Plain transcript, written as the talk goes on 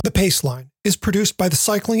The Paceline is produced by the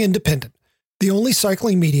Cycling Independent, the only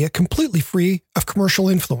cycling media completely free of commercial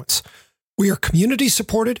influence. We are community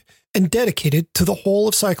supported and dedicated to the whole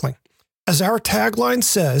of cycling. As our tagline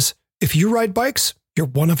says, if you ride bikes, you're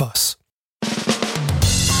one of us.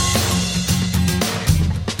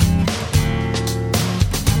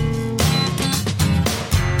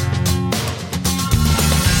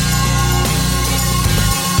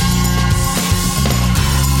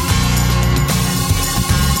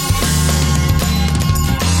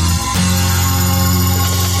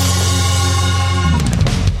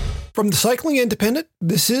 From the Cycling Independent,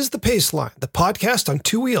 this is The Paceline, the podcast on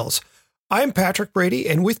two wheels. I'm Patrick Brady,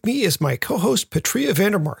 and with me is my co-host, Patria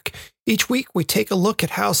Vandermark. Each week, we take a look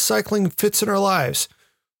at how cycling fits in our lives.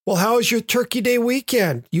 Well, how was your Turkey Day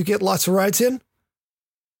weekend? You get lots of rides in?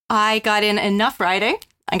 I got in enough riding.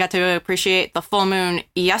 I got to appreciate the full moon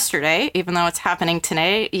yesterday, even though it's happening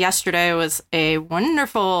today. Yesterday was a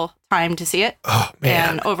wonderful time to see it. Oh, man.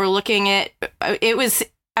 And overlooking it,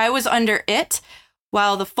 I was under it.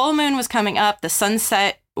 While the full moon was coming up, the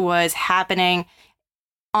sunset was happening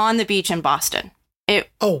on the beach in Boston.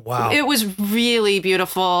 Oh, wow. It was really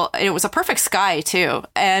beautiful. It was a perfect sky, too.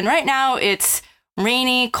 And right now it's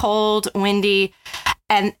rainy, cold, windy,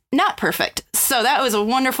 and not perfect. So that was a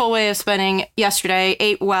wonderful way of spending yesterday.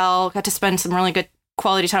 Ate well, got to spend some really good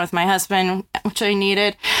quality time with my husband, which I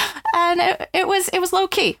needed. And it was low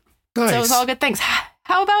key. Nice. So it was all good things.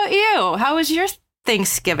 How about you? How was your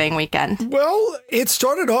Thanksgiving weekend? Well, it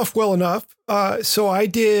started off well enough. So I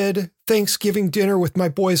did Thanksgiving dinner with my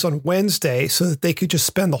boys on Wednesday so that they could just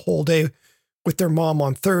spend the whole day with their mom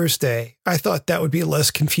on Thursday. I thought that would be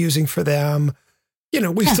less confusing for them. You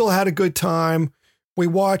know, we still had a good time. We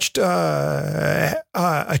watched a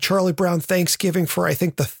Charlie Brown Thanksgiving for, I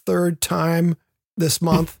think, the third time this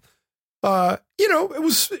month.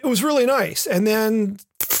 It was really nice. And then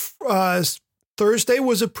Thursday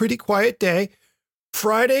was a pretty quiet day.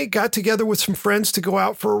 Friday, got together with some friends to go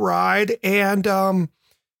out for a ride. And, I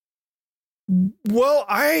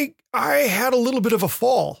had a little bit of a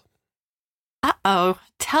fall. Uh-oh.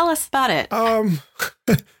 Tell us about it.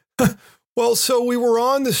 Well, so we were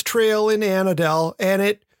on this trail in Annandale, and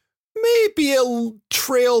it may be a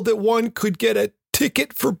trail that one could get a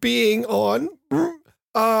ticket for being on.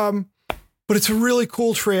 But it's a really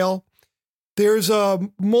cool trail. There's a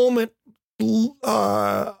moment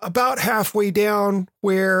about halfway down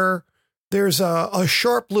where there's a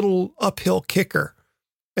sharp little uphill kicker.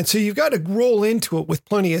 And so you've got to roll into it with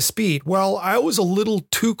plenty of speed. Well, I was a little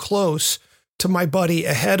too close to my buddy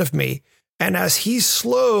ahead of me. And as he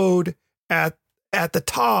slowed at the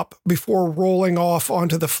top before rolling off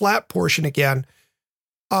onto the flat portion again,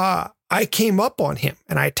 I came up on him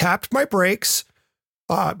and I tapped my brakes.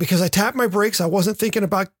 Because I tapped my brakes, I wasn't thinking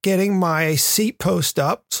about getting my seat post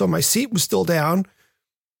up. So my seat was still down.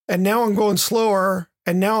 And now I'm going slower.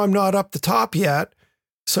 And now I'm not up the top yet.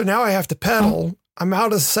 So now I have to pedal. I'm out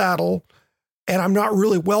of the saddle. And I'm not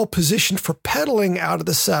really well positioned for pedaling out of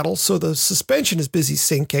the saddle. So the suspension is busy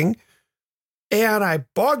sinking. And I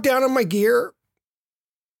bogged down in my gear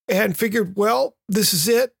and figured, well, this is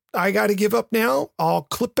it. I got to give up now. I'll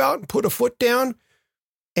clip out and put a foot down.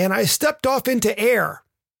 And I stepped off into air.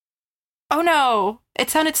 Oh, no. It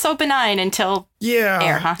sounded so benign until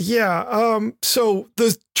air, huh? Yeah. So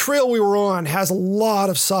the trail we were on has a lot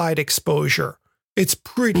of side exposure. It's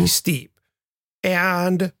pretty steep.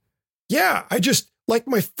 And yeah,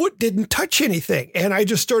 my foot didn't touch anything. And I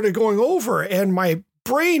just started going over. And my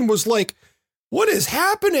brain was like, what is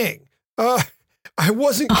happening? I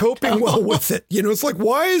wasn't coping well with it. You know, it's like,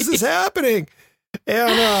 why is this happening?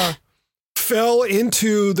 And fell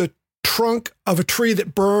into the trunk of a tree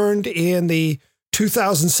that burned in the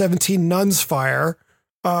 2017 Nuns fire,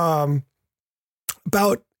 about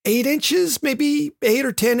 8 inches, maybe 8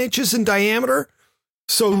 or 10 inches in diameter.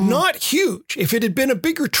 So not huge. If it had been a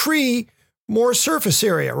bigger tree, more surface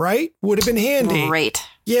area, right? Would have been handy. Great.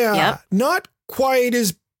 Yeah. Yep. Not quite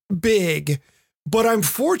as big, but I'm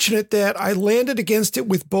fortunate that I landed against it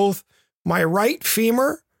with both my right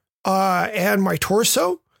femur and my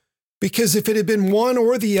torso. Because if it had been one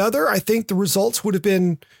or the other, I think the results would have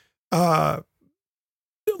been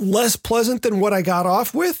less pleasant than what I got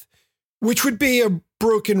off with, which would be a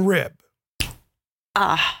broken rib.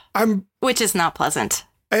 Which is not pleasant.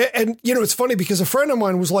 And, you know, it's funny because a friend of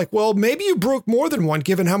mine was like, well, maybe you broke more than one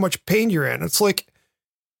given how much pain you're in. It's like,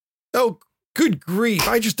 oh, good grief.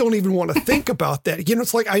 I just don't even want to think about that. You know,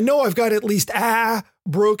 it's like, I know I've got at least a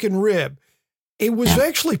broken rib. It was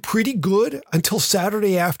actually pretty good until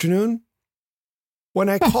Saturday afternoon when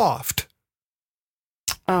I coughed.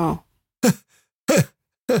 Oh.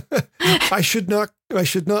 I should not I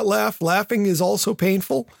should not laugh. Laughing is also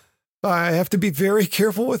painful. I have to be very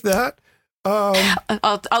careful with that.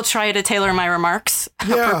 I'll try to tailor my remarks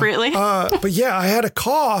appropriately. But yeah, I had a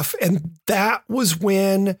cough, and that was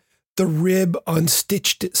when the rib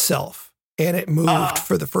unstitched itself and it moved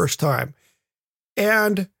for the first time.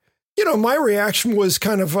 And, you know, my reaction was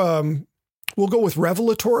kind of, we'll go with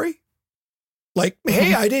revelatory. Like,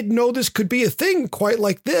 hey, I didn't know this could be a thing quite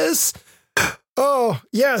like this. Oh,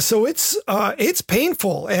 yeah. So it's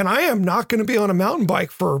painful, and I am not going to be on a mountain bike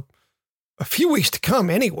for a few weeks to come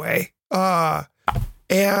anyway.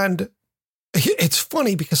 And it's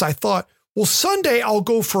funny because I thought, well, Sunday I'll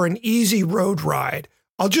go for an easy road ride.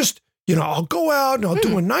 I'll just, you know, I'll go out and I'll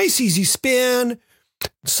do a nice easy spin.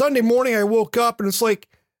 Sunday morning I woke up and it's like,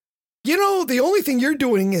 you know, the only thing you're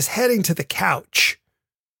doing is heading to the couch.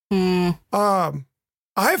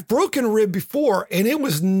 I've broken a rib before, and it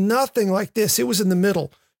was nothing like this. It was in the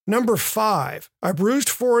middle. Number 5. I bruised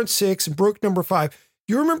 4 and 6 and broke number 5.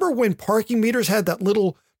 You remember when parking meters had that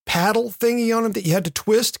little paddle thingy on them that you had to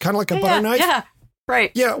twist, kind of like a butter knife? Yeah,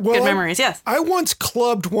 right. Yeah, well, good memories, yes. I once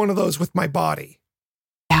clubbed one of those with my body.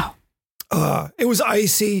 Ow. It was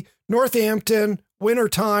icy, Northampton,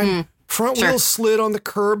 wintertime, front wheel slid on the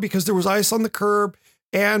curb because there was ice on the curb,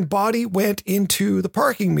 and body went into the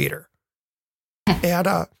parking meter. And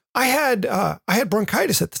I had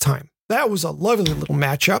bronchitis at the time. That was a lovely little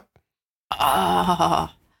matchup.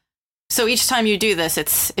 So each time you do this,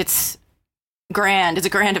 it's grand. It's a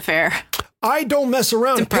grand affair. I don't mess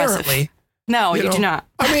around, apparently. No, you do not.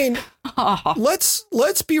 I mean,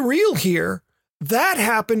 let's be real here. That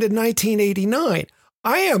happened in 1989.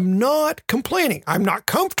 I am not complaining. I'm not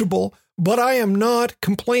comfortable, but I am not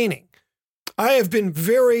complaining. I have been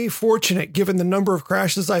very fortunate given the number of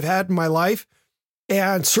crashes I've had in my life.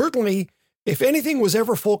 And certainly, if anything was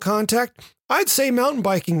ever full contact, I'd say mountain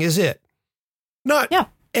biking is it. Not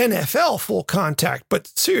NFL full contact, but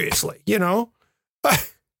seriously, you know?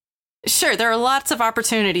 Sure, there are lots of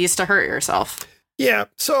opportunities to hurt yourself. Yeah.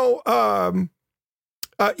 So,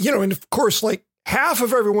 you know, and of course, like half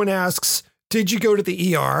of everyone asks, did you go to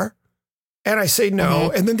the ER? And I say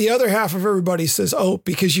no. And then the other half of everybody says, oh,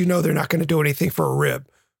 because you know they're not going to do anything for a rib.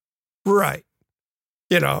 Right.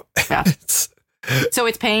 You know. Yeah. So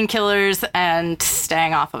it's painkillers and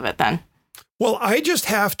staying off of it then. Well, I just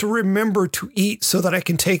have to remember to eat so that I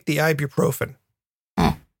can take the ibuprofen.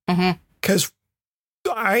 Because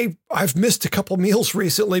I've missed a couple meals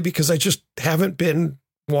recently because I just haven't been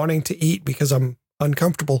wanting to eat because I'm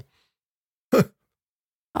uncomfortable.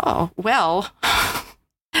 Oh, well,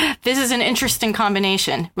 this is an interesting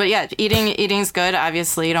combination. But yeah, eating's good.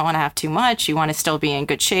 Obviously, you don't want to have too much. You want to still be in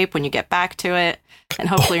good shape when you get back to it. And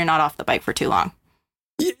hopefully you're not off the bike for too long.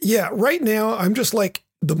 Yeah, right now, I'm just like,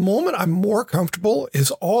 the moment I'm more comfortable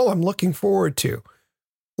is all I'm looking forward to.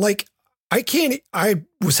 Like, I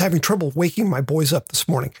was having trouble waking my boys up this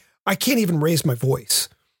morning. I can't even raise my voice.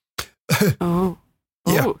 Yeah.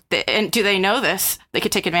 And do they know this? They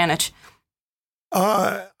could take advantage.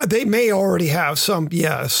 They may already have some,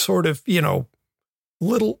 sort of, you know,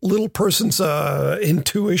 little person's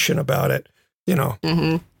intuition about it, you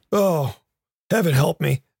know. Oh, heaven help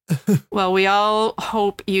me. Well, we all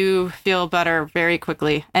hope you feel better very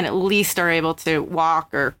quickly and at least are able to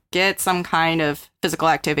walk or get some kind of physical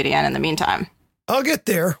activity in the meantime. I'll get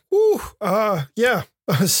there. Woo. Yeah.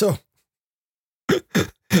 So,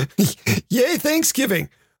 yay, Thanksgiving.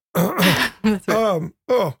 That's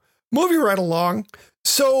right. Moving right along.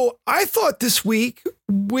 So I thought this week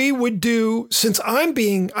we would do, since I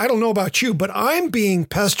don't know about you, but I'm being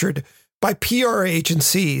pestered by PR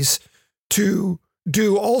agencies to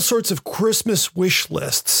do all sorts of Christmas wish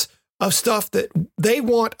lists of stuff that they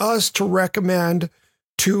want us to recommend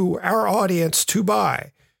to our audience to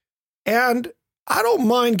buy. And I don't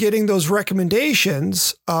mind getting those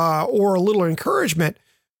recommendations or a little encouragement,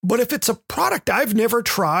 but if it's a product I've never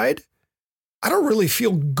tried, I don't really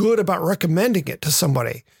feel good about recommending it to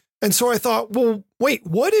somebody. And so I thought, well, wait,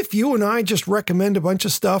 what if you and I just recommend a bunch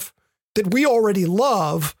of stuff that we already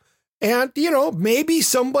love? And, you know, maybe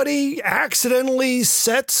somebody accidentally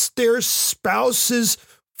sets their spouse's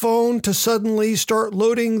phone to suddenly start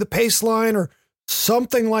loading the Paceline or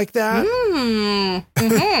something like that.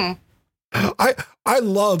 I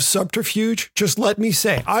love subterfuge. Just let me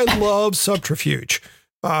say, I love subterfuge.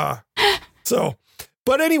 But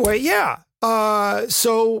anyway, yeah.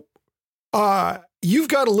 So you've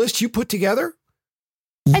got a list you put together?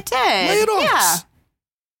 I did. Lay it on us.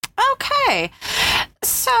 Okay.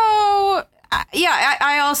 So,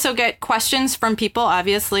 I also get questions from people,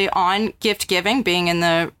 obviously, on gift giving, being in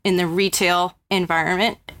the retail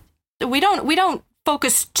environment. We don't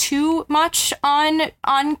focus too much on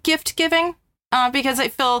gift giving because I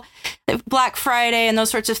feel that Black Friday and those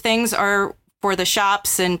sorts of things are for the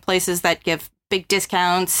shops and places that give big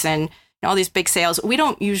discounts and all these big sales. We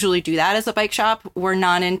don't usually do that as a bike shop. We're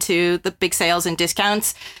not into the big sales and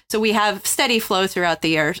discounts. So we have steady flow throughout the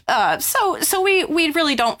year. So we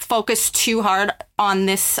really don't focus too hard on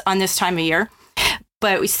this time of year.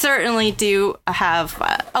 But we certainly do have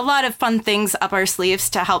a lot of fun things up our sleeves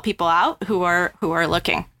to help people out who are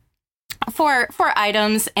looking for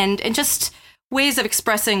items and just ways of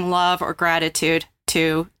expressing love or gratitude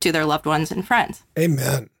to their loved ones and friends.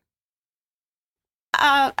 Amen.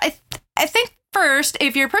 I think first,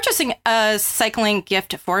 if you're purchasing a cycling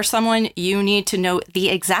gift for someone, you need to know the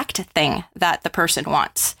exact thing that the person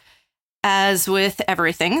wants. As with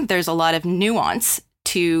everything, there's a lot of nuance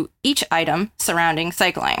to each item surrounding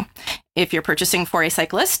cycling. If you're purchasing for a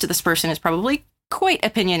cyclist, this person is probably quite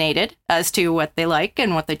opinionated as to what they like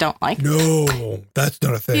and what they don't like. No, that's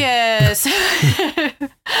not a thing. Yes.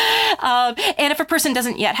 And if a person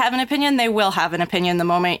doesn't yet have an opinion, they will have an opinion the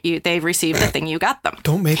moment they receive the thing you got them.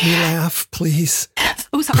 Don't make me laugh, please.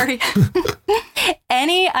 Oh, sorry.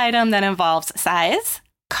 Any item that involves size,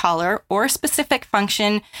 color, or specific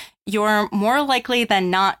function, you're more likely than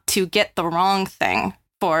not to get the wrong thing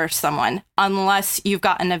for someone unless you've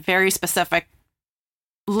gotten a very specific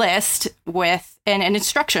list with and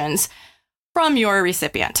instructions from your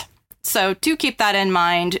recipient. So do keep that in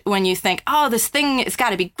mind when you think, oh, this thing has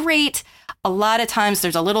got to be great. A lot of times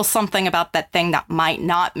there's a little something about that thing that might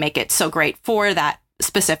not make it so great for that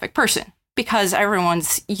specific person because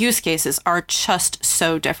everyone's use cases are just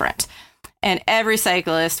so different. And every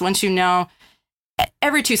cyclist, once you know,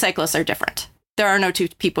 every two cyclists are different. There are no two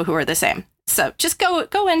people who are the same. So just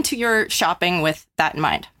go into your shopping with that in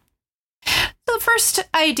mind. So the first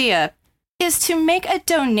idea is to make a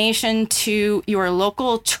donation to your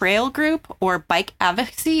local trail group or bike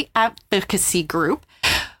advocacy group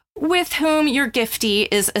with whom your giftee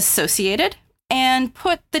is associated and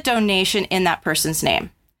put the donation in that person's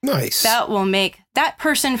name. Nice. That will make that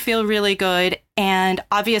person feel really good. And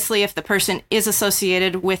obviously, if the person is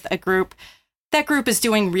associated with a group, that group is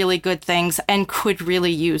doing really good things and could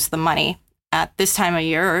really use the money at this time of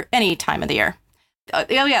year or any time of the year. Oh,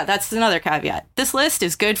 yeah, that's another caveat. This list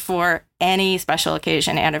is good for any special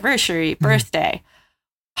occasion, anniversary, birthday,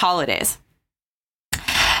 holidays.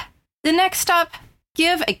 The next up,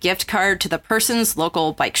 give a gift card to the person's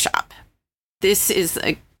local bike shop. This is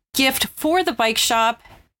a gift for the bike shop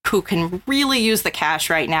who can really use the cash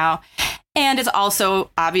right now. And it's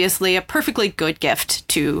also obviously a perfectly good gift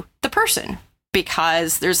to the person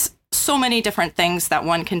because there's so many different things that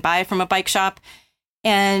one can buy from a bike shop.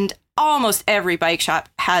 And almost every bike shop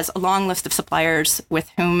has a long list of suppliers with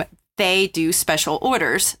whom they do special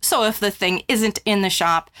orders. So if the thing isn't in the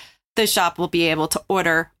shop will be able to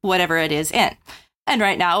order whatever it is in. And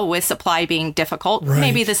right now, with supply being difficult,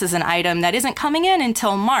 maybe this is an item that isn't coming in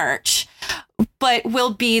until March, but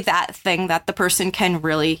will be that thing that the person can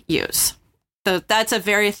really use. So that's a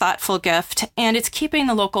very thoughtful gift, and it's keeping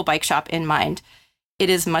the local bike shop in mind. It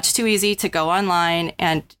is much too easy to go online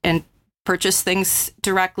and purchase things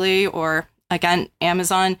directly, or again,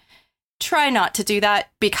 Amazon. Try not to do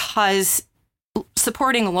that because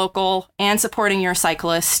supporting local and supporting your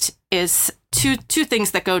cyclist is two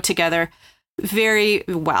things that go together very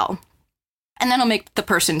well. And that'll make the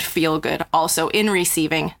person feel good also in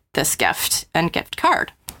receiving this gift and gift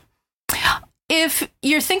card. If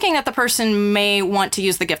you're thinking that the person may want to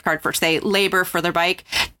use the gift card for, say, labor for their bike,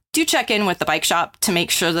 do check in with the bike shop to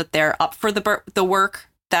make sure that they're up for the work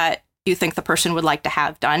that you think the person would like to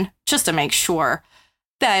have done, just to make sure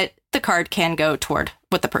that the card can go toward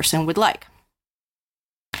what the person would like.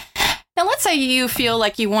 Now, let's say you feel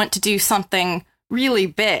like you want to do something really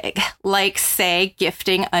big, like, say,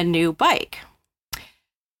 gifting a new bike.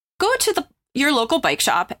 Go to your local bike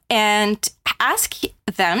shop and ask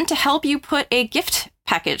them to help you put a gift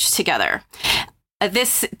package together.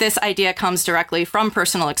 This idea comes directly from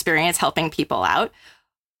personal experience helping people out,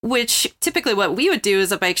 which typically what we would do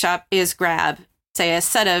as a bike shop is grab, say, a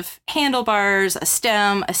set of handlebars, a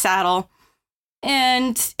stem, a saddle,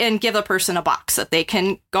 and give the person a box that they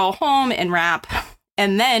can go home and wrap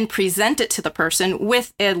and then present it to the person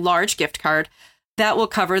with a large gift card that will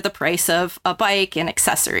cover the price of a bike and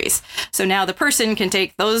accessories. So now the person can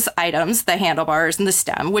take those items, the handlebars and the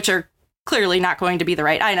stem, which are clearly not going to be the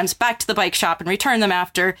right items, back to the bike shop and return them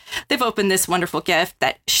after they've opened this wonderful gift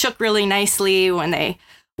that shook really nicely when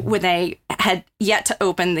they had yet to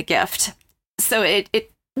open the gift. So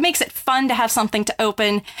it makes it fun to have something to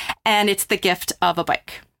open, and it's the gift of a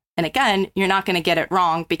bike. And again, you're not going to get it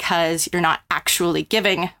wrong because you're not actually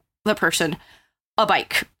giving the person a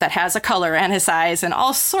bike that has a color and a size and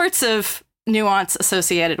all sorts of nuance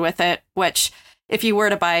associated with it, which if you were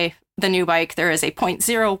to buy the new bike, there is a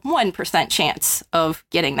 0.01% chance of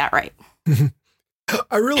getting that right.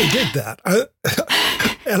 I really did that.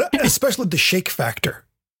 And especially the shake factor.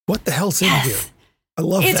 What the hell's in here? I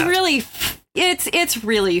love it's that. It's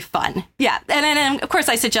really fun. Yeah. And of course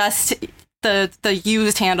I suggest the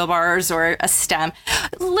used handlebars or a stem,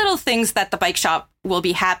 little things that the bike shop will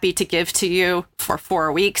be happy to give to you for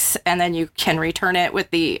 4 weeks. And then you can return it with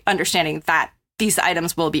the understanding that these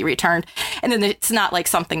items will be returned. And then it's not like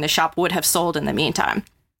something the shop would have sold in the meantime.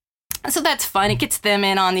 So that's fun. It gets them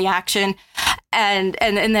in on the action. And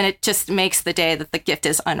then it just makes the day that the gift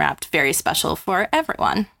is unwrapped very special for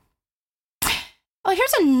everyone. Well,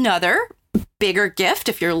 here's another bigger gift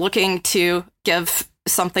if you're looking to give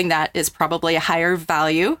something that is probably a higher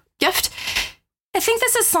value gift. I think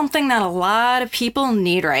this is something that a lot of people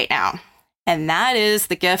need right now. And that is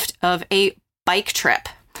the gift of a bike trip.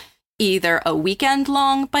 Either a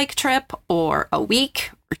weekend-long bike trip or a week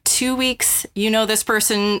or 2 weeks. You know this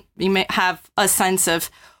person, you may have a sense of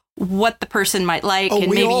what the person might like, and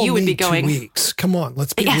maybe you would be going 2 weeks. Come on,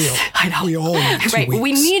 let's be real. I know. We all need 2 weeks.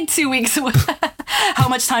 We need 2 weeks. How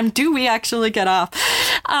much time do we actually get off?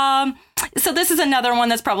 So this is another one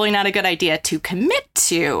that's probably not a good idea to commit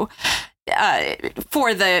to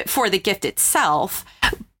for the gift itself,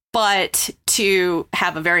 but to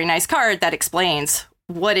have a very nice card that explains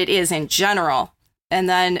what it is in general. And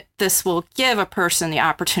then this will give a person the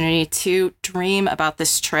opportunity to dream about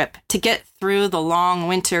this trip, to get through the long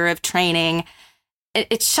winter of training.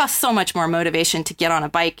 It's just so much more motivation to get on a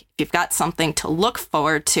bike if you've got something to look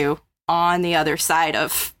forward to on the other side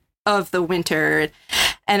of the winter.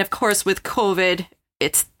 And of course, with COVID,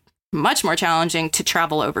 it's much more challenging to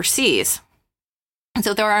travel overseas. And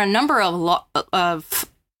so there are a number of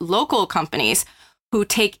local companies who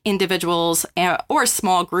take individuals or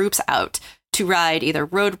small groups out to ride either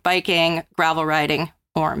road biking, gravel riding,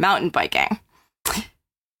 or mountain biking.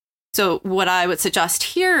 So what I would suggest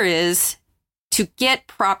here is to get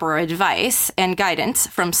proper advice and guidance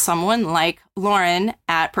from someone like Lauren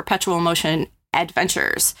at Perpetual Motion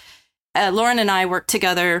Adventures. Lauren and I worked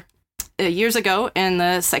together years ago in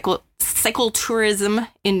the cycle tourism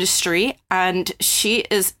industry, and she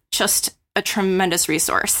is just a tremendous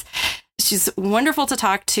resource. She's wonderful to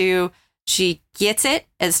talk to. She gets it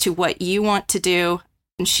as to what you want to do.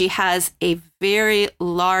 And she has a very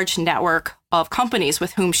large network of companies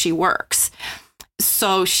with whom she works.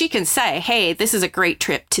 So she can say, hey, this is a great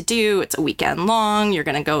trip to do. It's a weekend long. You're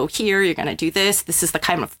going to go here. You're going to do this. This is the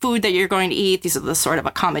kind of food that you're going to eat. These are the sort of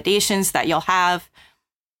accommodations that you'll have.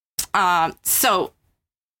 So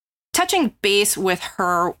touching base with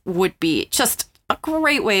her would be just a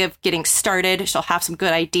great way of getting started. She'll have some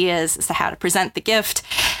good ideas as to how to present the gift.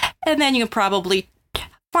 And then you can probably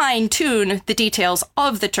fine-tune the details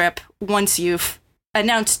of the trip once you've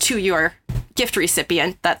announced to your gift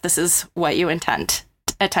recipient that this is what you intend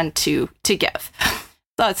to give.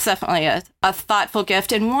 So it's definitely a thoughtful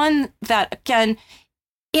gift, and one that, again,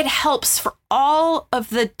 it helps for all of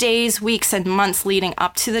the days, weeks, and months leading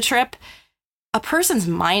up to the trip. A person's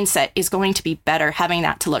mindset is going to be better having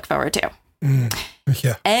that to look forward to.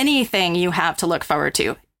 Yeah. Anything you have to look forward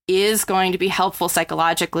to is going to be helpful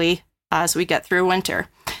psychologically as we get through winter.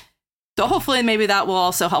 So hopefully maybe that will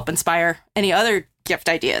also help inspire any other gift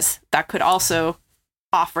ideas that could also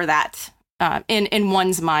offer that in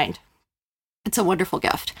one's mind. It's a wonderful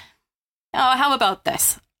gift. How about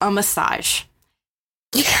this? A massage.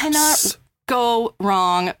 You cannot go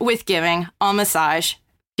wrong with giving a massage,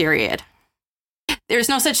 period. There's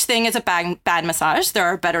no such thing as a bad massage. There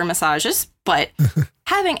are better massages, but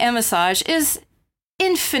having a massage is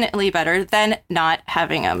infinitely better than not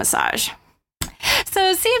having a massage.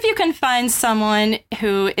 So see if you can find someone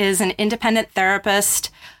who is an independent therapist.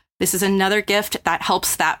 This is another gift that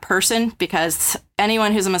helps that person, because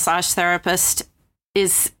anyone who's a massage therapist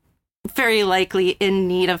is very likely in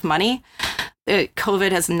need of money.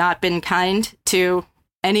 COVID has not been kind to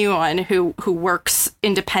anyone who works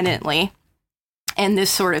independently in this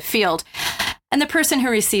sort of field. And the person who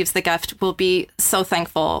receives the gift will be so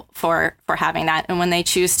thankful for having that. And when they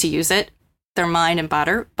choose to use it, their mind and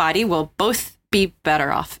body will both be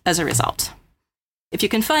better off as a result. If you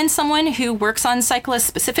can find someone who works on cyclists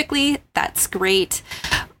specifically, that's great.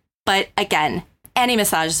 But again, any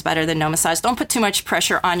massage is better than no massage. Don't put too much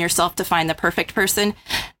pressure on yourself to find the perfect person.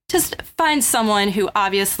 Just find someone who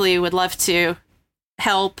obviously would love to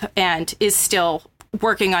help and is still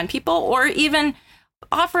working on people, or even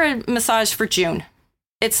offer a massage for June.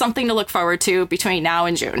 it's something to look forward to between now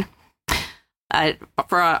and June. On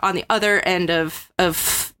the other end of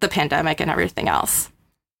the pandemic and everything else.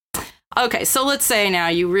 Okay, so let's say now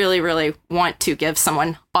you really, really want to give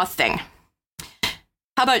someone a thing.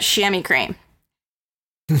 How about chamois cream?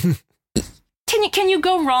 Can you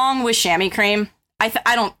go wrong with chamois cream?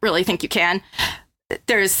 I don't really think you can.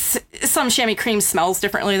 There's some chamois cream smells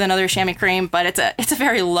differently than other chamois cream, but it's a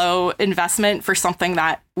very low investment for something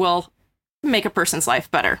that will make a person's life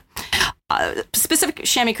better. Specific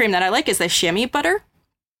chamois cream that I like is the chamois butter,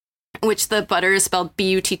 which the butter is spelled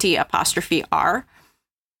BUTT''R.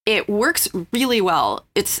 It works really well.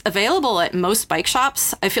 It's available at most bike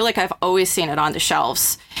shops. I feel like I've always seen it on the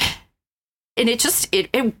shelves. And it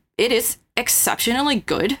is exceptionally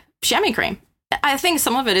good chamois cream. I think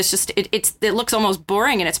some of it is just it looks almost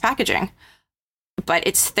boring in its packaging, but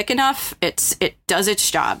it's thick enough. It does its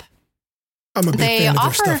job. I'm a big fan of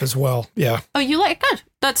their stuff as well. Yeah. Oh, you like good.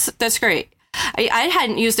 That's great. I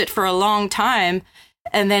hadn't used it for a long time,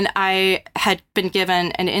 and then I had been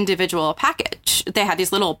given an individual package. They had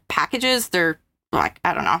these little packages. They're like,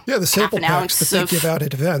 I don't know. Yeah, the sample packs that they give out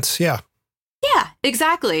at events. Yeah. Yeah,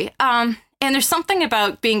 exactly. And there's something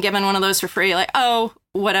about being given one of those for free, like, oh,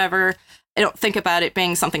 whatever. I don't think about it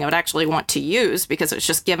being something I would actually want to use because it's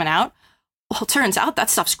just given out. Well, it turns out that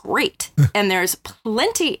stuff's great. And there's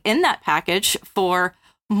plenty in that package for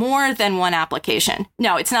more than one application.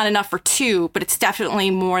 No, it's not enough for two, but it's definitely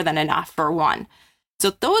more than enough for one.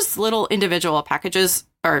 So those little individual packages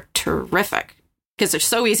are terrific because they're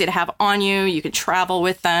so easy to have on you. You can travel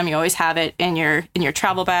with them. You always have it in your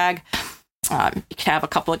travel bag. You can have a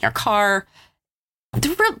couple in your car.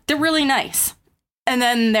 They're really nice. And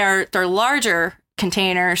then they're larger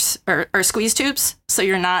containers or squeeze tubes, so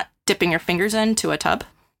you're not dipping your fingers into a tub,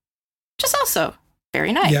 which is also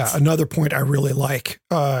very nice. Yeah, another point I really like.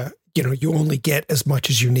 You only get as much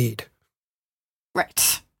as you need.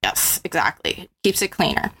 Right. Yes, exactly. Keeps it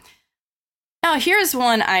cleaner. Now, here's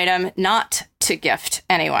one item not to gift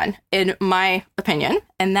anyone, in my opinion,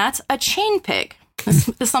 and that's a chain pig. This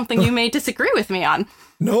is something you may disagree with me on.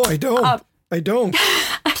 No, I don't. I don't.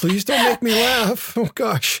 Please don't make me laugh. Oh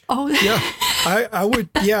gosh. Oh yeah. I would.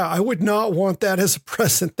 Yeah, I would not want that as a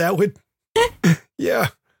present. That would. Yeah.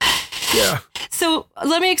 Yeah. So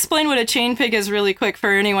let me explain what a chain pig is really quick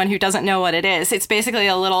for anyone who doesn't know what it is. It's basically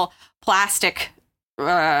a little plastic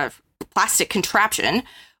contraption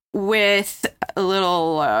with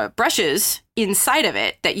little brushes inside of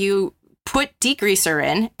it that you put degreaser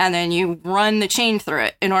in, and then you run the chain through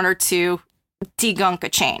it in order to degunk a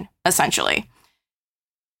chain, essentially.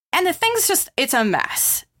 And the thing's it's a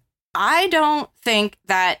mess. I don't think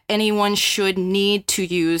that anyone should need to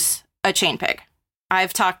use a chain pig.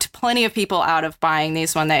 I've talked plenty of people out of buying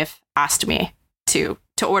these when they've asked me to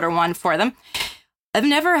order one for them. I've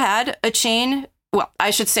never had a chain. Well,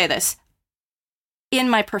 I should say this. In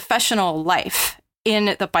my professional life,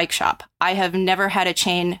 in the bike shop, I have never had a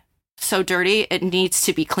chain so dirty it needs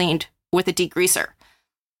to be cleaned with a degreaser.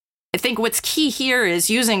 I think what's key here is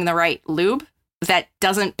using the right lube that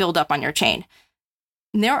doesn't build up on your chain.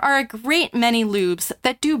 There are a great many lubes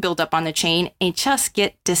that do build up on the chain and just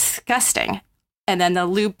get disgusting. And then the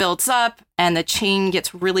lube builds up and the chain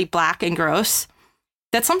gets really black and gross.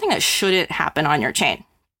 That's something that shouldn't happen on your chain.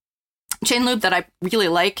 Chain lube that I really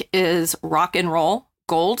like is Rock and Roll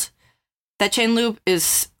Gold. That chain lube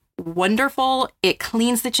is wonderful. It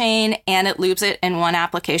cleans the chain and it lubes it in one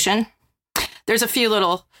application. There's a few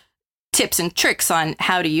little tips and tricks on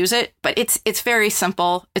how to use it, but it's very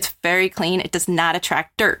simple. It's very clean. It does not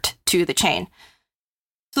attract dirt to the chain.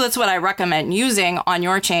 So that's what I recommend using on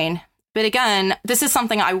your chain. But again, this is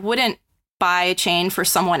something I wouldn't buy a chain for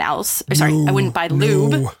someone else. I wouldn't buy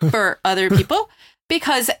lube for other people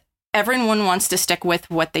because everyone wants to stick with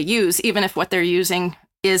what they use, even if what they're using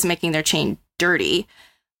is making their chain dirty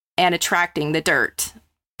and attracting the dirt.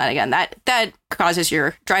 And again, that causes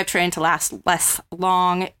your drivetrain to last less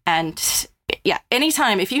long. And yeah,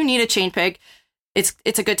 anytime if you need a chain pig, it's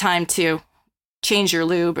a good time to change your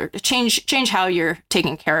lube or change how you're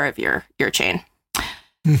taking care of your chain.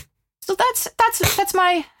 So that's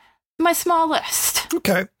my small list.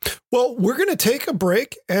 Okay. Well, we're going to take a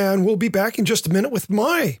break and we'll be back in just a minute with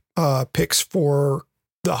my picks for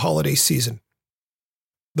the holiday season.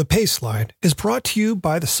 The Pace Line is brought to you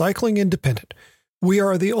by the Cycling Independent. We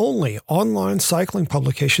are the only online cycling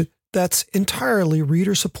publication that's entirely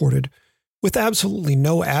reader-supported with absolutely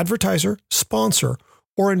no advertiser, sponsor,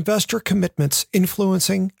 or investor commitments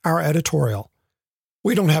influencing our editorial.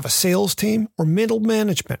 We don't have a sales team or middle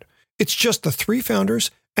management. It's just the three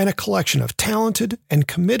founders and a collection of talented and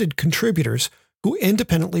committed contributors who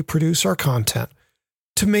independently produce our content.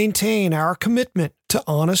 To maintain our commitment to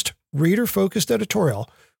honest, reader-focused editorial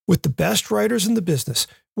with the best writers in the business,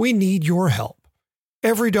 we need your help.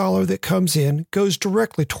 Every dollar that comes in goes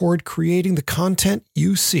directly toward creating the content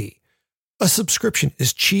you see. A subscription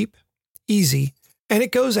is cheap, easy, and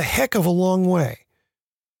it goes a heck of a long way.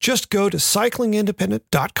 Just go to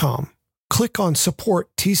cyclingindependent.com, click on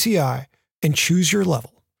Support TCI, and choose your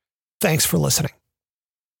level. Thanks for listening.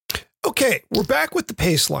 Okay, we're back with the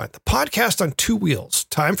Paceline, the podcast on two wheels.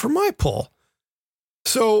 Time for my pull.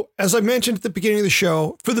 So, as I mentioned at the beginning of the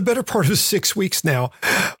show, for the better part of 6 weeks now,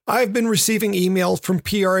 I've been receiving emails from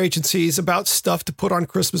PR agencies about stuff to put on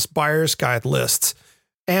Christmas buyer's guide lists.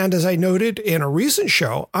 And as I noted in a recent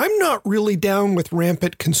show, I'm not really down with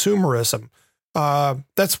rampant consumerism.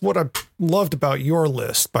 That's what I loved about your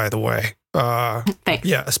list, by the way. Thanks.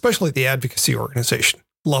 Yeah, especially the advocacy organization.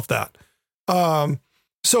 Love that.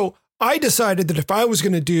 So I decided that if I was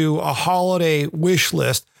going to do a holiday wish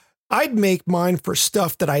list, I'd make mine for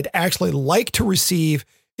stuff that I'd actually like to receive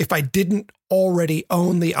if I didn't already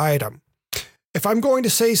own the item. If I'm going to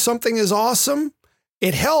say something is awesome,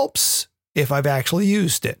 it helps if I've actually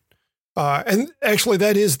used it. And actually,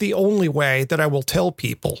 that is the only way that I will tell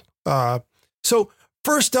people. So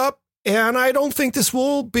first up, and I don't think this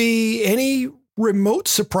will be any remote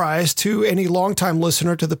surprise to any longtime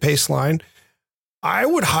listener to the Paceline, I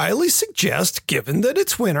would highly suggest, given that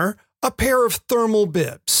it's winter, a pair of thermal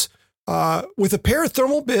bibs. With a pair of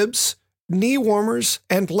thermal bibs, knee warmers,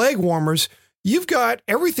 and leg warmers, you've got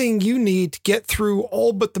everything you need to get through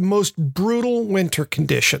all but the most brutal winter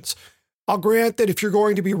conditions. I'll grant that if you're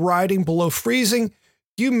going to be riding below freezing,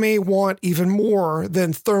 you may want even more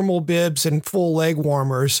than thermal bibs and full leg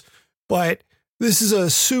warmers, but this is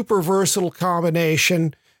a super versatile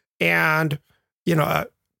combination, and, you know,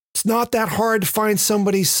 it's not that hard to find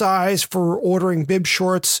somebody's size for ordering bib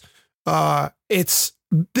shorts. This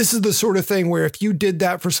is the sort of thing where if you did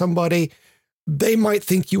that for somebody, they might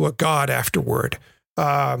think you a god afterward.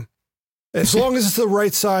 As long as it's the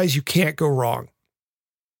right size, you can't go wrong.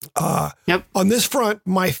 Yep. On this front,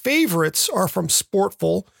 my favorites are from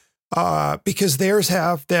Sportful, because theirs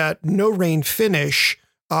have that no rain finish,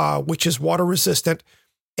 which is water resistant.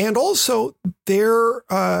 And also their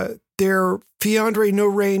Fiandre no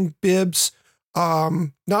rain bibs.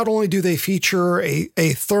 Not only do they feature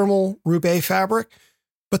a thermal Roubaix fabric,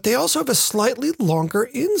 but they also have a slightly longer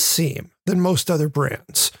inseam than most other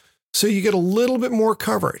brands. So you get a little bit more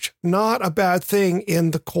coverage. Not a bad thing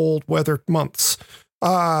in the cold weather months.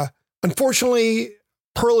 Unfortunately,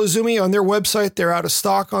 Pearl Izumi on their website, they're out of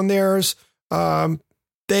stock on theirs.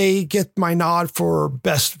 They get my nod for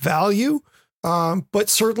best value. But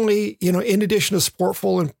certainly, you know, in addition to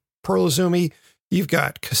Sportful and Pearl Izumi, you've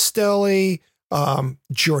got Castelli,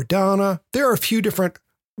 Giordana. There are a few different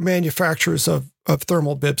manufacturers of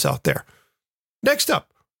thermal bibs out there. Next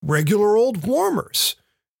up, regular old warmers.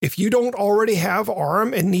 If you don't already have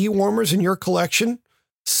arm and knee warmers in your collection,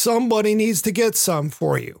 somebody needs to get some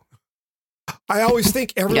for you. I always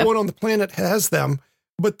think everyone on the planet has them,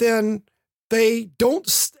 but then they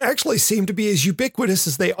don't actually seem to be as ubiquitous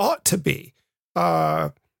as they ought to be.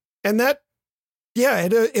 And that, yeah,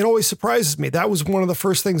 it always surprises me. That was one of the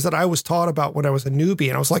first things that I was taught about when I was a newbie.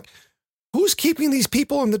 And I was like, who's keeping these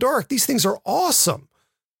people in the dark? These things are awesome.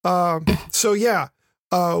 So yeah,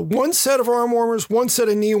 one set of arm warmers, one set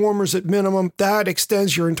of knee warmers at minimum, that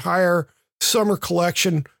extends your entire summer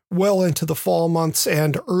collection well into the fall months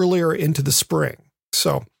and earlier into the spring.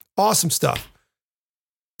 So awesome stuff.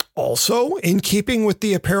 Also, in keeping with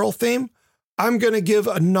the apparel theme, I'm going to give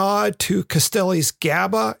a nod to Castelli's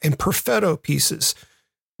Gabba and Perfetto pieces.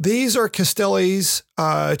 These are Castelli's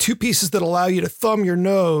two pieces that allow you to thumb your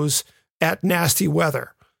nose at nasty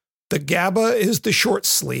weather. The Gabba is the short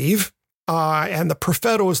sleeve, and the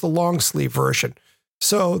Perfetto is the long sleeve version.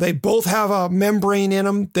 So they both have a membrane in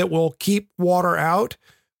them that will keep water out.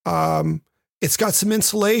 It's got some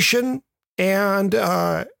insulation, and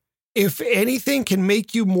if anything can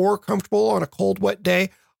make you more comfortable on a cold, wet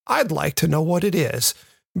day, I'd like to know what it is,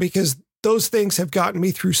 because those things have gotten me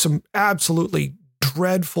through some absolutely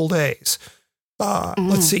dreadful days.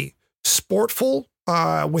 Let's see. Sportful,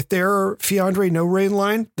 with their Fiandre No Rain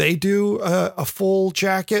line, they do a full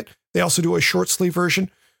jacket. They also do a short sleeve version.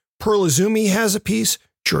 Pearl Izumi has a piece.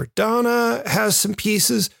 Giordana has some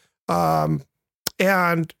pieces.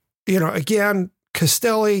 And, you know, again,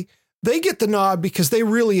 Castelli, they get the nod because they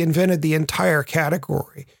really invented the entire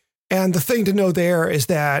category. And the thing to know there is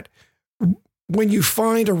that when you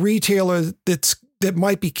find a retailer that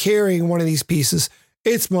might be carrying one of these pieces,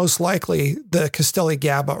 it's most likely the Castelli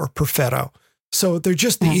Gabba or Perfetto. So they're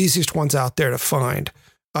just the easiest ones out there to find.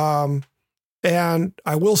 And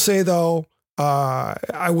I will say, though,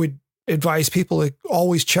 I would advise people to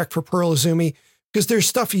always check for Pearl Izumi because their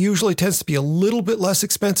stuff usually tends to be a little bit less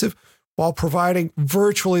expensive while providing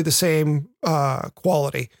virtually the same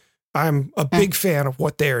quality. I'm a big fan of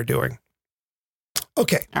what they are doing.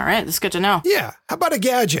 Okay. All right. That's good to know. Yeah. How about a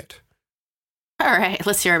gadget? All right.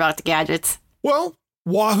 Let's hear about the gadgets. Well,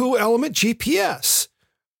 Wahoo Element GPS.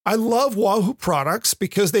 I love Wahoo products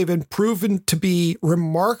because they've been proven to be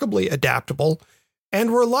remarkably adaptable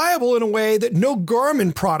and reliable in a way that no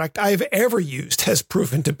Garmin product I've ever used has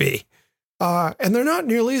proven to be. And they're not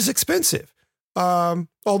nearly as expensive.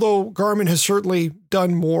 Although Garmin has certainly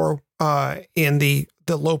done more in the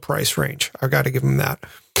low price range. I've got to give them that.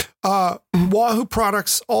 Wahoo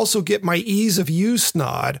products also get my ease of use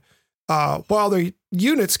nod. While their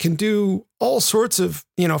units can do all sorts of,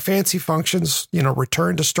 fancy functions,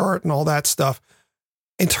 return to start and all that stuff.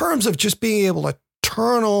 In terms of just being able to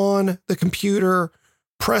turn on the computer,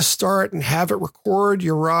 press start and have it record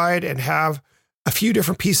your ride and have a few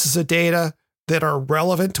different pieces of data that are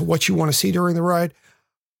relevant to what you want to see during the ride.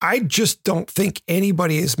 I just don't think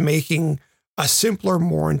anybody is making a simpler,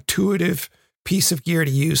 more intuitive piece of gear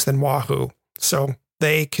to use than Wahoo. So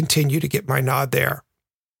they continue to get my nod there.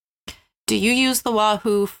 Do you use the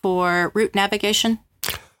Wahoo for route navigation?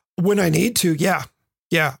 When I need to, yeah.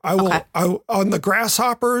 Yeah, I will. Okay. On the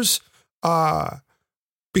grasshoppers,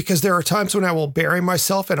 because there are times when I will bury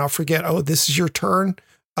myself and I'll forget, this is your turn.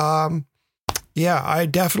 Yeah, I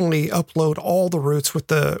definitely upload all the routes with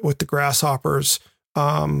the grasshoppers.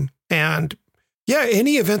 And yeah,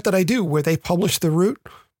 any event that I do where they publish the route,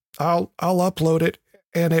 I'll upload it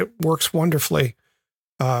and it works wonderfully.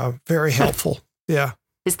 Very helpful. Yeah.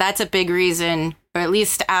 Because that's a big reason, or at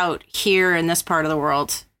least out here in this part of the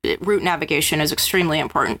world, route navigation is extremely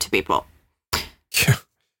important to people. Yeah.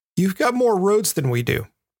 You've got more roads than we do.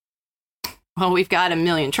 Well, we've got a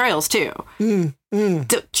million trails too.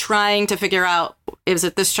 Trying to figure out, is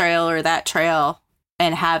it this trail or that trail,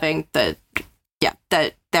 and having that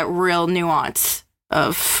real nuance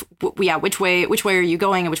of which way are you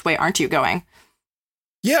going and which way aren't you going?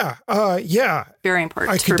 Yeah. Very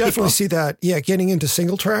important. I could definitely see that. Yeah. Getting into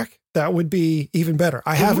single track, that would be even better.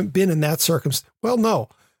 I haven't been in that circumstance. Well, no,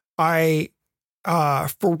 for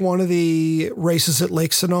one of the races at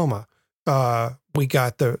Lake Sonoma, we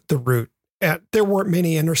got the route. There weren't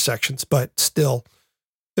many intersections, but still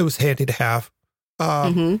it was handy to have.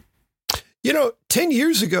 10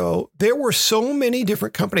 years ago, there were so many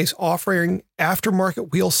different companies offering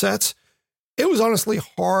aftermarket wheel sets. It was honestly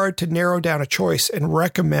hard to narrow down a choice and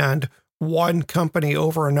recommend one company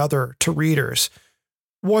over another to readers.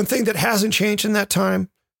 One thing that hasn't changed in that time,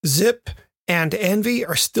 Zip and Envy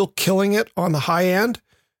are still killing it on the high end.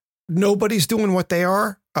 Nobody's doing what they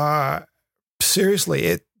are.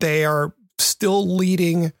 Seriously, they are still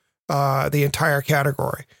leading the entire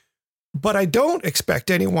category. But I don't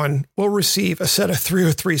expect anyone will receive a set of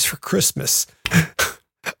 303s for Christmas.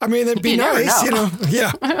 I mean, that'd be nice,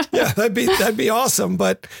 Yeah, that'd be awesome.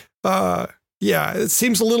 But it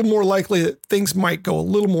seems a little more likely that things might go a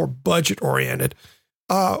little more budget oriented.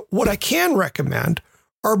 What I can recommend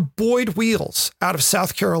are Boyd wheels out of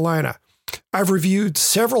South Carolina. I've reviewed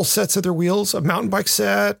several sets of their wheels, a mountain bike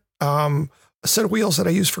set, a set of wheels that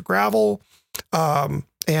I use for gravel,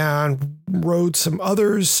 and rode some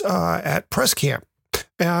others at press camp.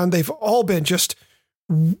 And they've all been just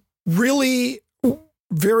really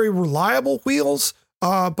very reliable wheels,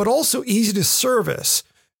 but also easy to service.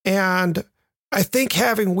 And I think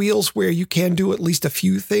having wheels where you can do at least a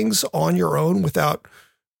few things on your own without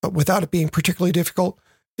it being particularly difficult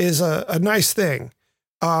is a nice thing.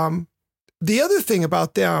 The other thing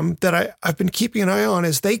about them that I've been keeping an eye on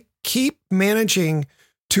is they keep managing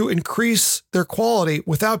to increase their quality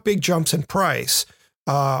without big jumps in price.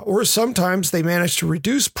 Or sometimes they manage to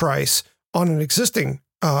reduce price on an existing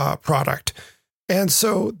product. And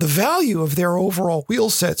so the value of their overall wheel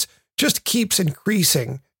sets just keeps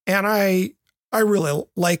increasing. And I really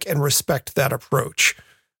like and respect that approach.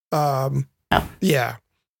 For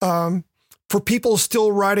people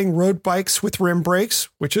still riding road bikes with rim brakes,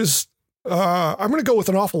 which is, I'm going to go with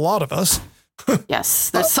an awful lot of us. Yes,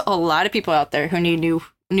 there's a lot of people out there who need new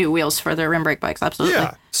wheels for their rim brake bikes. Absolutely.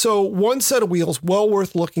 Yeah. So one set of wheels well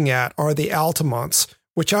worth looking at are the Altamonts,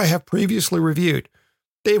 which I have previously reviewed.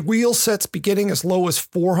 They have wheel sets beginning as low as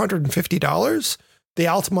 $450. The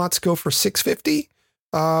Altamonts go for $650.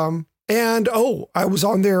 I was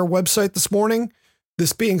on their website this morning.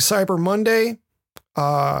 This being Cyber Monday,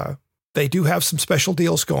 they do have some special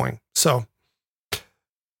deals going. So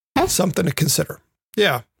something to consider.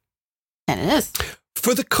 Yeah. And it is.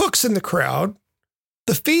 For the cooks in the crowd,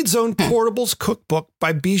 The Feed Zone Portables Cookbook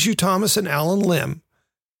by Bijou Thomas and Alan Lim.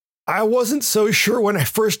 I wasn't so sure when I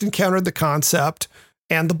first encountered the concept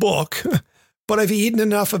and the book, but I've eaten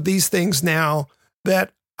enough of these things now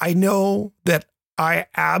that I know that I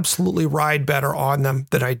absolutely ride better on them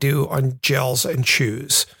than I do on gels and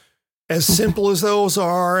chews. As simple as those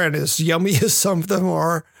are and as yummy as some of them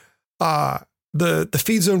are, the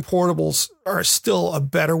Feed Zone Portables are still a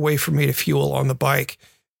better way for me to fuel on the bike.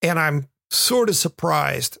 And I'm sort of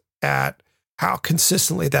surprised at how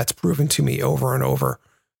consistently that's proven to me over and over.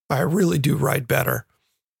 I really do ride better.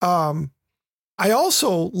 I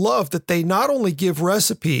also love that they not only give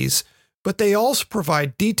recipes, but they also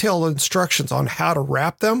provide detailed instructions on how to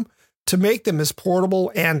wrap them to make them as portable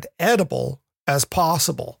and edible as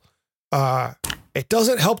possible. It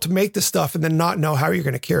doesn't help to make the stuff and then not know how you're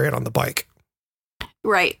going to carry it on the bike.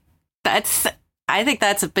 Right. I think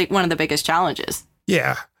that's one of the biggest challenges.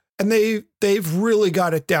 Yeah. And they've really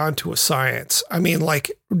got it down to a science. I mean,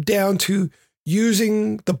 like down to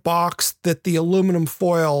using the box that the aluminum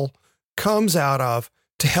foil comes out of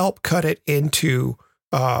to help cut it into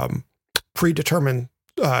predetermined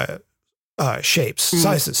shapes,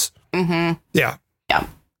 sizes. Mm-hmm. Yeah. Yeah.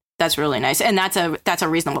 That's really nice. And that's a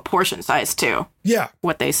reasonable portion size too. Yeah.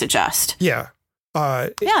 What they suggest. Yeah.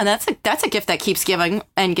 Yeah, that's a gift that keeps giving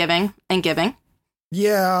and giving and giving.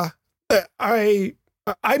 Yeah.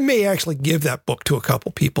 I may actually give that book to a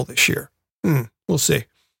couple people this year. We'll see.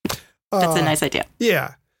 That's a nice idea.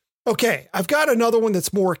 Yeah. Okay. I've got another one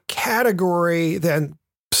that's more category than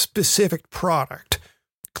specific product.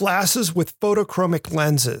 Glasses with photochromic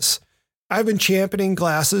lenses. I've been championing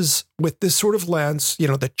glasses with this sort of lens,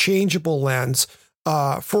 the changeable lens,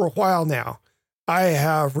 for a while now. I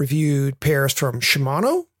have reviewed pairs from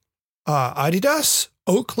Shimano, Adidas,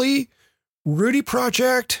 Oakley, Rudy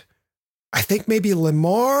Project, I think maybe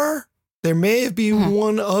Lamar. There may be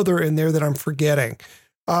one other in there that I'm forgetting.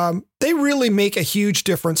 They really make a huge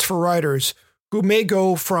difference for riders who may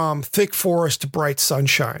go from thick forest to bright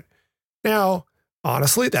sunshine. Now,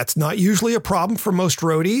 honestly, that's not usually a problem for most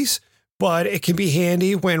roadies, but it can be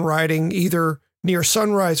handy when riding either near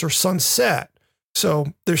sunrise or sunset.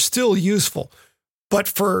 So they're still useful. But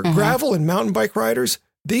for gravel and mountain bike riders,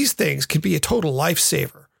 these things can be a total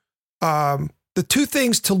lifesaver. The two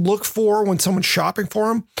things to look for when someone's shopping for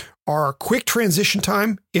them are quick transition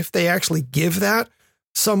time, if they actually give that.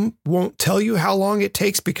 Some won't tell you how long it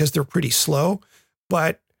takes because they're pretty slow,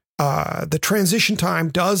 but the transition time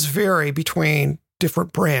does vary between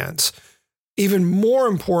different brands. Even more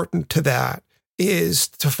important to that is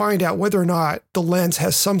to find out whether or not the lens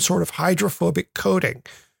has some sort of hydrophobic coating.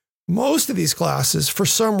 Most of these glasses, for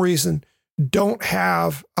some reason, don't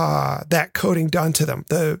have that coating done to them.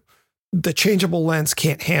 The changeable lens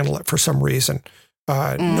can't handle it for some reason.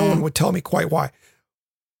 No one would tell me quite why.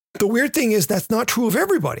 The weird thing is that's not true of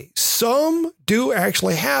everybody. Some do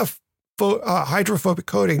actually have hydrophobic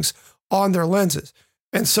coatings on their lenses.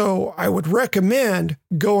 And so I would recommend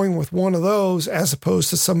going with one of those as opposed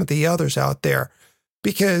to some of the others out there,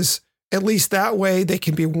 because at least that way they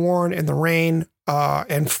can be worn in the rain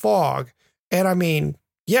and fog. And I mean,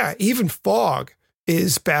 yeah, even fog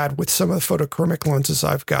is bad with some of the photochromic lenses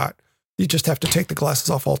I've got. You just have to take the glasses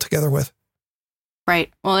off altogether with.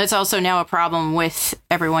 Right. Well, it's also now a problem with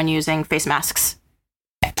everyone using face masks.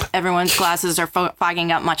 Everyone's glasses are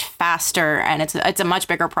fogging up much faster, and it's a much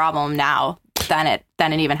bigger problem now than it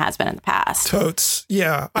even has been in the past. Totes.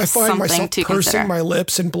 Yeah. I find myself pursing my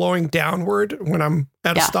lips and blowing downward when I'm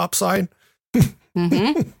at a stop sign.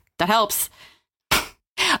 That helps.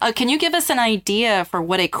 Can you give us an idea for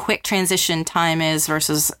what a quick transition time is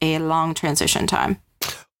versus a long transition time?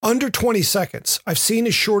 Under 20 seconds. I've seen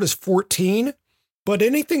as short as 14, but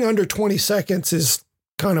anything under 20 seconds is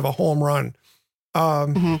kind of a home run.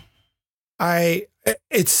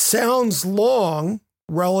 It sounds long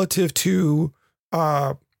relative to,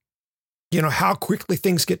 how quickly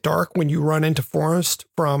things get dark when you run into forest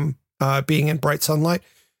from being in bright sunlight.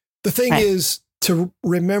 The thing is to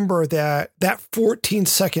remember that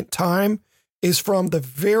 14-second time is from the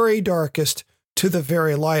very darkest to the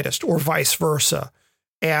very lightest, or vice versa.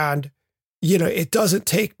 And, it doesn't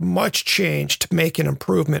take much change to make an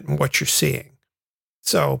improvement in what you're seeing.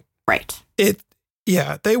 So they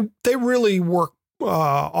really work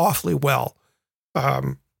awfully well.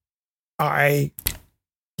 Unless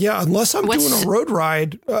I'm doing a road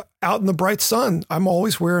ride out in the bright sun, I'm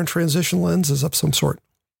always wearing transition lenses of some sort.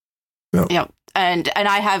 Yeah. And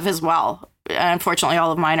I have as well. Unfortunately,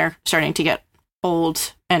 all of mine are starting to get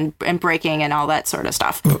old and breaking and all that sort of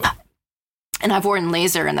stuff. And I've worn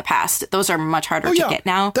laser in the past. Those are much harder to get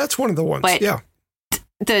now. That's one of the ones. But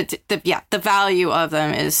the value of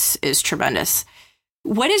them is tremendous.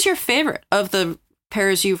 What is your favorite of the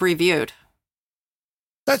pairs you've reviewed?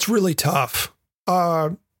 That's really tough.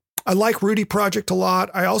 I like Rudy Project a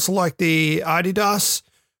lot. I also like the Adidas.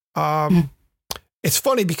 It's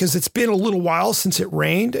funny because it's been a little while since it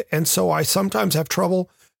rained, and so I sometimes have trouble.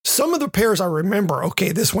 Some of the pairs I remember,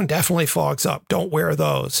 okay, this one definitely fogs up. Don't wear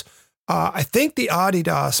those. I think the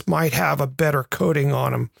Adidas might have a better coating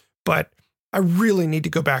on them, but I really need to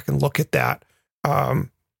go back and look at that. I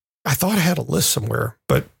thought I had a list somewhere,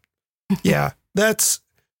 but yeah,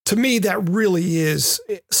 to me, that really is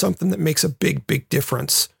something that makes a big, big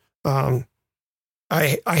difference. I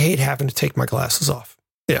hate having to take my glasses off.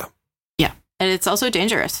 Yeah. Yeah. And it's also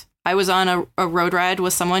dangerous. I was on a road ride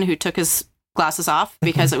with someone who took his glasses off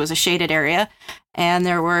because it was a shaded area. And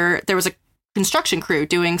there was a construction crew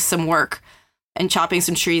doing some work and chopping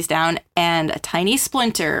some trees down, and a tiny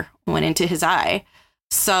splinter went into his eye.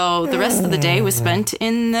 So the rest of the day was spent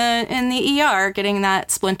in the ER getting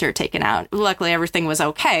that splinter taken out. Luckily, everything was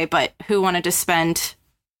okay, but who wanted to spend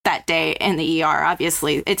that day in the ER?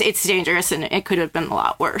 Obviously, it's dangerous, and it could have been a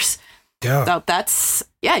lot worse. Yeah. So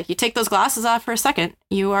you take those glasses off for a second,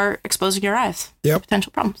 you are exposing your eyes to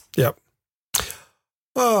potential problems. Yep.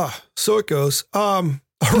 So it goes.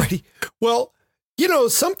 Alrighty. Well,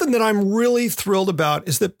 something that I'm really thrilled about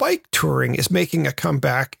is that bike touring is making a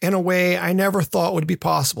comeback in a way I never thought would be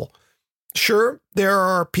possible. Sure, there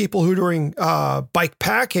are people who are doing bike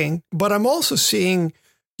packing, but I'm also seeing,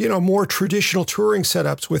 more traditional touring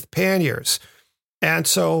setups with panniers. And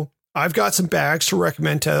so I've got some bags to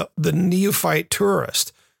recommend to the neophyte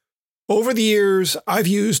tourist. Over the years, I've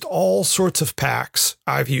used all sorts of packs.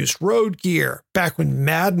 I've used Road Gear. Back when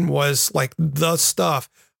Madden was like the stuff,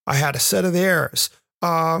 I had a set of theirs.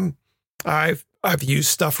 I've used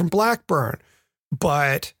stuff from Blackburn,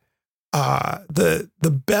 but the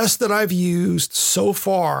best that I've used so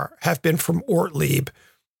far have been from Ortlieb.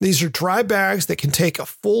 These are dry bags that can take a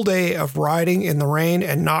full day of riding in the rain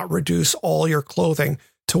and not reduce all your clothing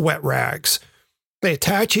to wet rags. They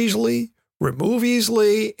attach easily, remove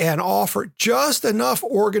easily, and offer just enough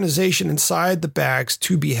organization inside the bags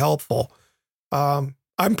to be helpful.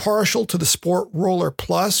 I'm partial to the Sport Roller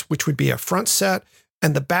Plus, which would be a front set,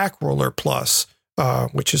 and the Back Roller Plus,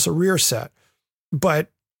 which is a rear set. But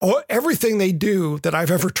everything they do that I've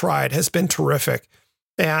ever tried has been terrific.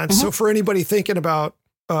 And so for anybody thinking about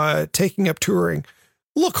taking up touring,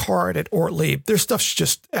 look hard at Ortlieb. Their stuff's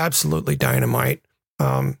just absolutely dynamite.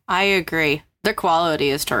 I agree. Their quality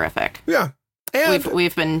is terrific. Yeah. And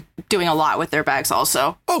we've been doing a lot with their bags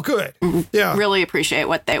also. Oh, good. Yeah. Really appreciate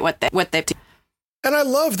what they've And I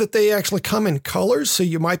love that they actually come in colors, so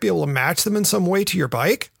you might be able to match them in some way to your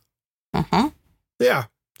bike. Yeah.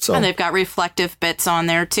 So, and they've got reflective bits on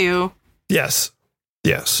there too. Yes.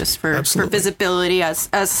 Just for visibility as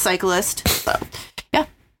a cyclist. So, yeah.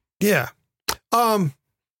 Yeah.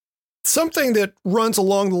 Something that runs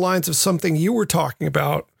along the lines of something you were talking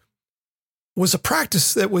about was a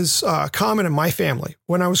practice that was common in my family.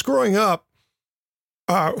 When I was growing up,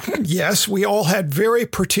 yes, we all had very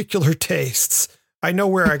particular tastes. I know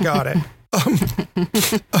where I got it.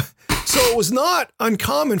 So it was not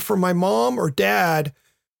uncommon for my mom or dad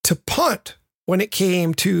to punt when it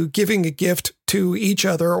came to giving a gift to each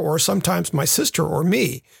other, or sometimes my sister or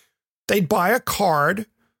me. They'd buy a card,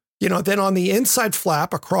 then on the inside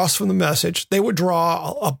flap across from the message, they would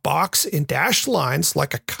draw a box in dashed lines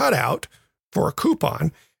like a cutout for a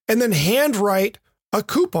coupon, and then handwrite a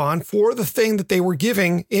coupon for the thing that they were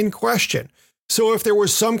giving in question. So if there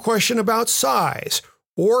was some question about size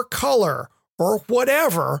or color or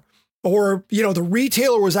whatever, or, the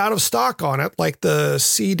retailer was out of stock on it, like the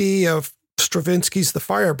CD of Stravinsky's The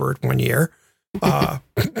Firebird one year,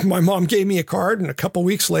 my mom gave me a card, and a couple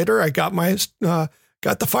weeks later I got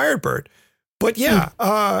got the Firebird. But yeah,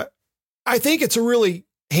 I think it's a really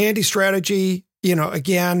handy strategy.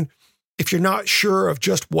 Again, if you're not sure of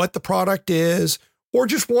just what the product is, or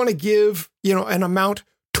just want to give, an amount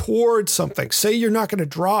towards something. Say you're not going to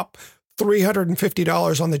drop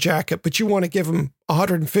 $350 on the jacket, but you want to give them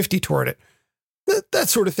 $150 toward it. That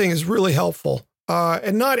sort of thing is really helpful.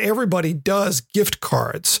 And not everybody does gift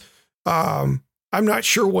cards. I'm not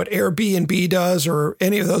sure what Airbnb does or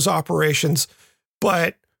any of those operations,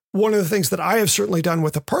 but one of the things that I have certainly done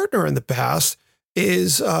with a partner in the past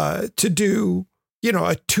is to do,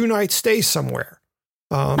 a 2-night stay somewhere.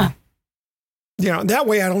 That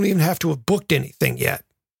way I don't even have to have booked anything yet.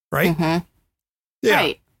 Right. Yeah.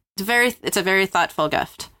 Right. It's a very thoughtful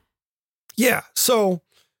gift. Yeah. So,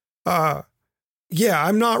 I'm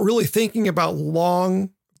not really thinking about long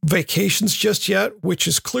vacations just yet, which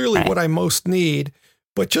is clearly what I most need.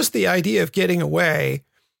 but just the idea of getting away.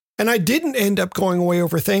 And I didn't end up going away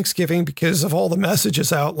over Thanksgiving because of all the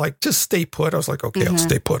messages out, like, just stay put. I was like, okay, I'll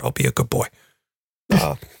stay put. I'll be a good boy.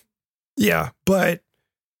 Yeah, but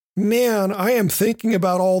man, I am thinking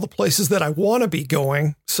about all the places that I want to be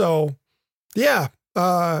going. So yeah,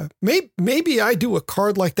 maybe I do a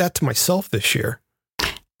card like that to myself this year.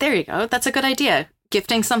 There you go. That's a good idea.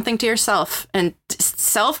 Gifting something to yourself. And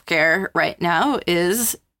self-care right now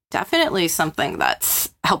is definitely something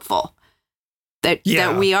that's helpful. That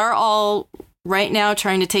we are all right now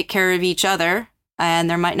trying to take care of each other, and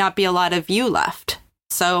there might not be a lot of you left.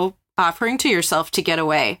 So offering to yourself to get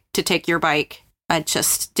away, to take your bike and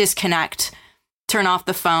just disconnect, turn off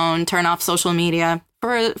the phone, turn off social media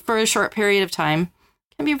for a short period of time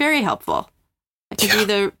can be very helpful. It could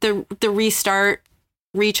be the restart,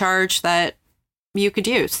 recharge that you could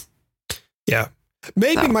use. Yeah.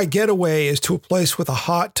 Maybe my getaway is to a place with a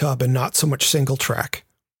hot tub and not so much single track.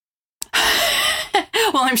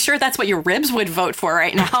 Well, I'm sure that's what your ribs would vote for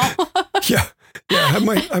right now. Yeah.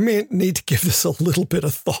 I may need to give this a little bit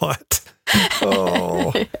of thought.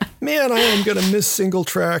 Oh, man, I am going to miss single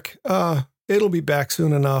track. It'll be back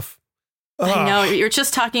soon enough. I know. You were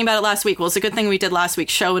just talking about it last week. Well, it's a good thing we did last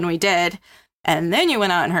week's show when we did. And then you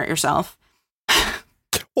went out and hurt yourself.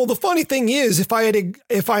 Well, the funny thing is, if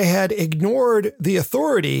I had ignored the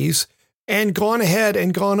authorities and gone ahead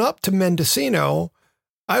and gone up to Mendocino,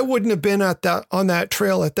 I wouldn't have been on that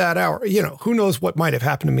trail at that hour. You know, who knows what might have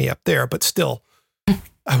happened to me up there, but still,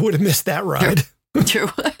 I would have missed that ride. True.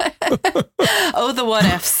 Oh, the what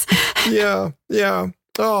ifs. Yeah.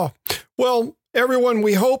 Oh, well, everyone,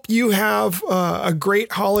 we hope you have a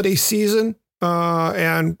great holiday season,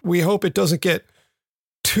 and we hope it doesn't get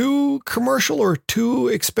too commercial or too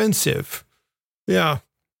expensive. Yeah.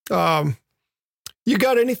 You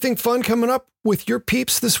got anything fun coming up with your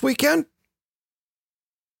peeps this weekend?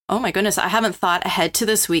 Oh my goodness, I haven't thought ahead to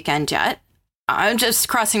this weekend yet. I'm just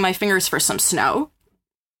crossing my fingers for some snow.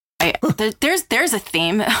 There's a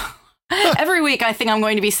theme. Every week I think I'm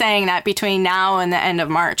going to be saying that between now and the end of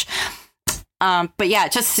March. But yeah,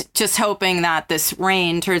 just hoping that this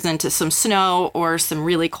rain turns into some snow or some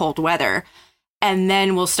really cold weather. And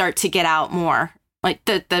then we'll start to get out more. Like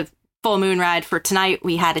the full moon ride for tonight,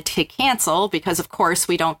 we had to cancel because, of course,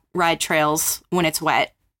 we don't ride trails when it's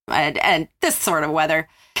wet and this sort of weather.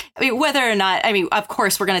 I mean, whether or not, of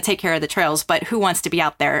course, we're going to take care of the trails, but who wants to be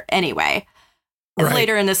out there anyway? Right.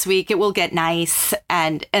 Later in this week, it will get nice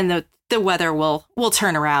and the weather will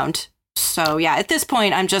turn around. So, yeah, at this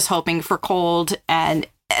point, I'm just hoping for cold. And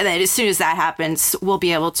then as soon as that happens, we'll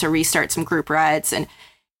be able to restart some group rides and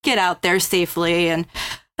get out there safely. And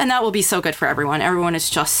that will be so good for everyone. Everyone is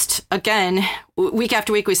just, again, week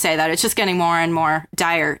after week, we say that it's just getting more and more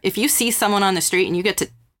dire. If you see someone on the street and you get to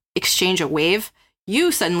exchange a wave,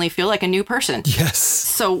 you suddenly feel like a new person. Yes.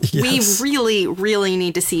 So we really, really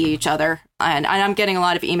need to see each other. And I'm getting a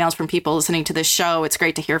lot of emails from people listening to this show. It's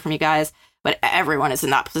great to hear from you guys, but everyone is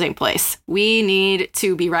in that same place. We need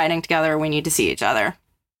to be riding together. We need to see each other.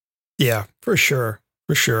 Yeah, for sure.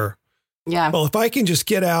 For sure. Yeah. Well, if I can just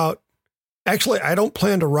get out, actually, I don't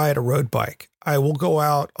plan to ride a road bike. I will go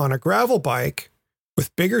out on a gravel bike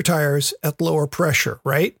with bigger tires at lower pressure,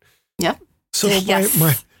 right? Yep. So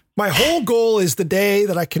my whole goal is the day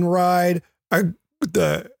that I can ride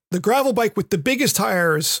the gravel bike with the biggest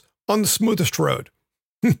tires on the smoothest road.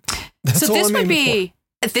 That's so all I'm aiming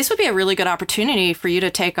for. This would be a really good opportunity for you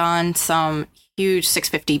to take on some huge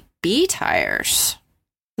 650B tires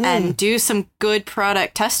and do some good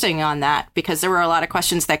product testing on that, because there were a lot of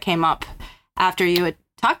questions that came up after you had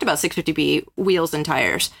talked about 650B wheels and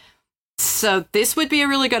tires. So this would be a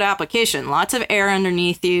really good application. Lots of air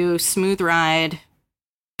underneath you, smooth ride.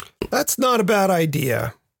 That's not a bad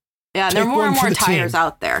idea. Yeah, there are more and more tires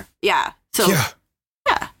out there. Yeah. So yeah.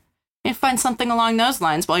 And find something along those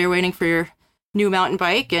lines while you're waiting for your new mountain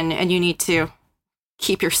bike and you need to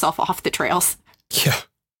keep yourself off the trails.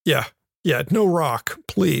 Yeah. No rock,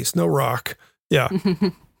 please. No rock. Yeah.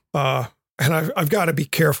 And I've got to be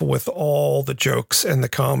careful with all the jokes and the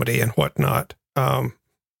comedy and whatnot.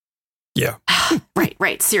 Yeah.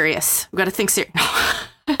 Right. Serious. We've got to think serious.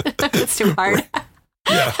 It's too hard.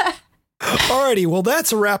 Yeah. Alrighty. Well,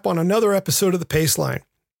 that's a wrap on another episode of The Paceline.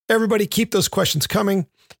 Everybody keep those questions coming.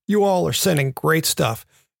 You all are sending great stuff.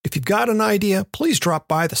 If you've got an idea, please drop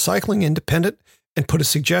by the Cycling Independent and put a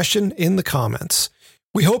suggestion in the comments.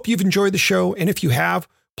 We hope you've enjoyed the show. And if you have,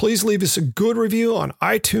 please leave us a good review on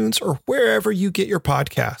iTunes or wherever you get your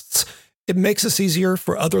podcasts. It makes us easier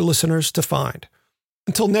for other listeners to find.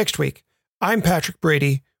 Until next week, I'm Patrick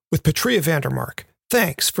Brady with Patria Vandermark.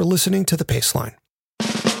 Thanks for listening to The Paceline.